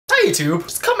YouTube,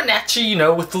 just coming at you, you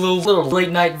know, with a little late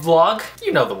night vlog.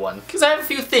 You know the one. Because I have a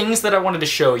few things that I wanted to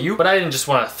show you, but I didn't just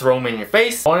want to throw them in your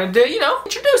face. I wanted to, you know,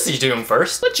 introduce you to them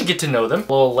first. Let you get to know them. A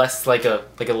little less like a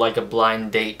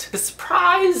blind date. A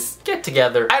surprise get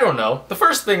together. I don't know. The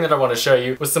first thing that I want to show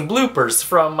you was some bloopers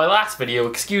from my last video,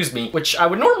 Excuse Me, which I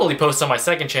would normally post on my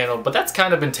second channel, but that's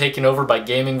kind of been taken over by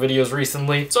gaming videos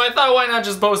recently. So I thought, why not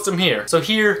just post them here? So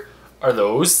here are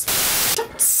those.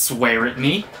 Don't swear at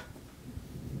me.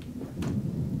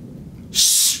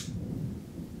 Shh!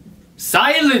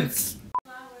 Silence!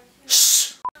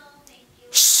 Shh!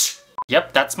 Shh!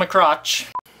 Yep, that's my crotch.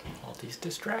 All these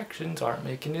distractions aren't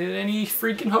making it any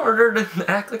freaking harder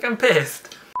to act like I'm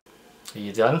pissed. Are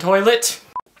you done, toilet?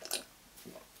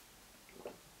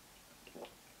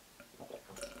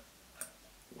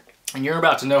 And you're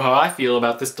about to know how I feel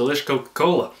about this delicious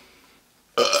Coca-Cola.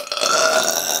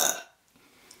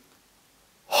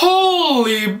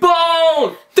 Holy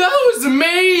balls! That was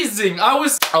amazing!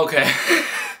 Okay.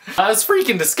 That was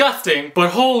freaking disgusting,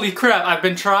 but holy crap, I've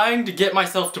been trying to get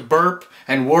myself to burp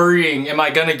and worrying, am I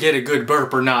gonna get a good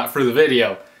burp or not for the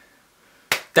video?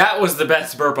 That was the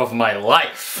best burp of my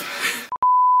life.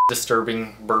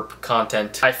 Disturbing burp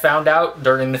content. I found out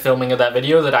during the filming of that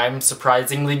video that I'm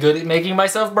surprisingly good at making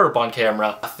myself burp on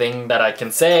camera. A thing that I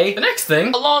can say. The next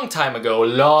thing, a long time ago,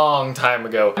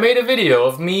 I made a video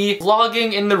of me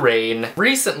vlogging in the rain.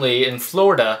 Recently in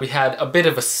Florida, we had a bit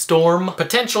of a storm.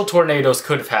 Potential tornadoes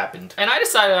could have happened. And I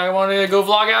decided I wanted to go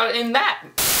vlog out in that.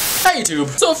 Hi YouTube!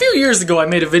 So a few years ago I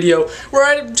made a video where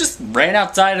I just ran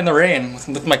outside in the rain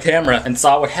with my camera and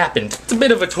saw what happened. It's a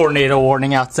bit of a tornado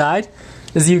warning outside,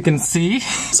 as you can see.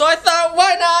 So I thought,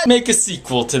 why not make a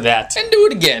sequel to that and do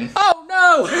it again? Oh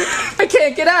no! I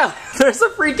can't get out! There's a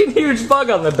freaking huge bug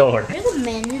on the door. Are there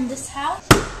men in this house?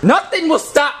 Nothing will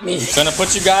stop me! Gonna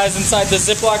put you guys inside the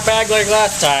Ziploc bag like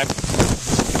last time.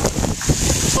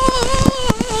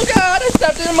 Oh god, I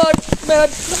stepped in mud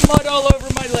all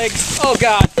over my legs. Oh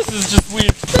god, this is just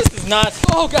weird. This is not,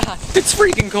 oh god, it's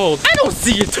freaking cold. I don't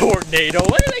see a tornado.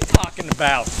 What are they talking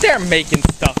about? They're making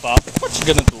stuff up. What you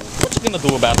gonna do? What you gonna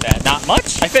do about that? Not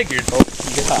much? I figured. Oh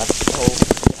god, oh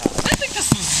god. I think this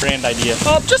was a grand idea.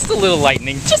 Oh, just a little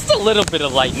lightning. Just a little bit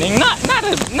of lightning.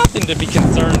 Nothing to be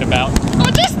concerned about.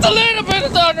 Oh, just a little bit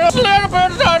of thunder. Just a little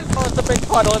bit of thunder. Oh, it's a big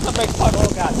puddle. It's a big puddle.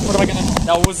 Oh god, what am I gonna do?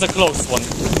 That was a close one.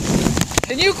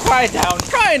 Can you quiet down? I'm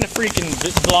trying to freaking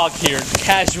vlog here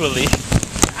casually.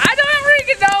 I don't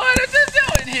freaking know what I'm just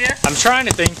doing here. I'm trying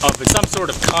to think of some sort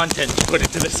of content to put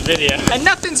into this video, and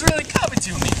nothing's really coming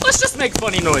to me. Let's just make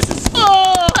funny noises.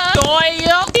 Oh,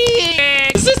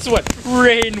 is this what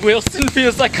Rainn Wilson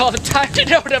feels like all the time? You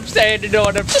know what I'm saying? You know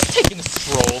what I'm just taking a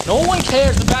stroll. No one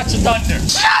cares about your thunder.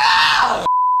 Shut up!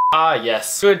 Ah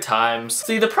yes, good times.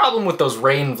 See, the problem with those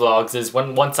rain vlogs is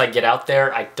once I get out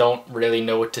there, I don't really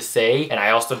know what to say, and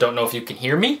I also don't know if you can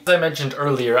hear me. As I mentioned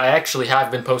earlier, I actually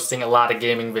have been posting a lot of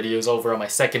gaming videos over on my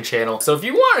second channel, so if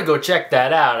you want to go check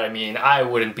that out, I mean, I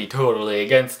wouldn't be totally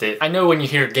against it. I know when you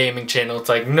hear gaming channel, it's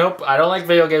like, nope, I don't like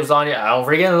video games on you, I don't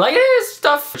freaking like this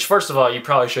stuff. Which, first of all, you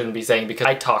probably shouldn't be saying because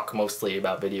I talk mostly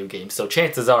about video games, so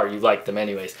chances are you like them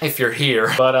anyways, if you're here.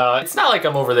 But it's not like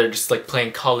I'm over there just like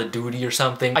playing Call of Duty or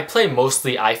something. I play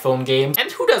mostly iPhone games, and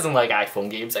who doesn't like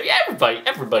iPhone games? I mean,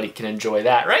 everybody can enjoy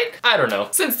that, right? I don't know.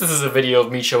 Since this is a video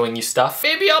of me showing you stuff,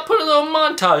 maybe I'll put a little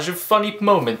montage of funny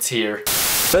moments here.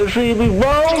 They see me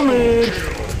rolling,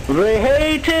 they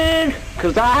hating,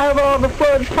 cause I have all the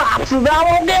fudge pops and I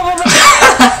won't give them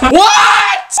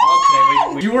What?!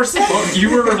 Okay,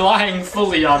 you were relying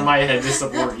fully on my head to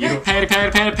support you.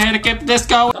 Panic, get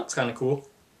disco! That's kinda cool.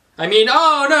 I mean,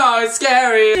 oh no, it's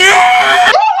scary!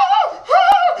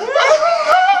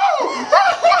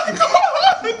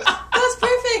 That's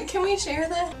perfect. Can we share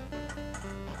that?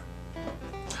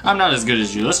 I'm not as good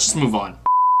as you. Let's just move on.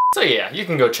 So yeah, you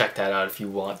can go check that out if you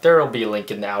want. There'll be a link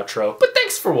in the outro. But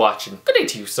thanks for watching. Good day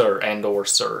to you, sir and or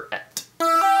sir-ette.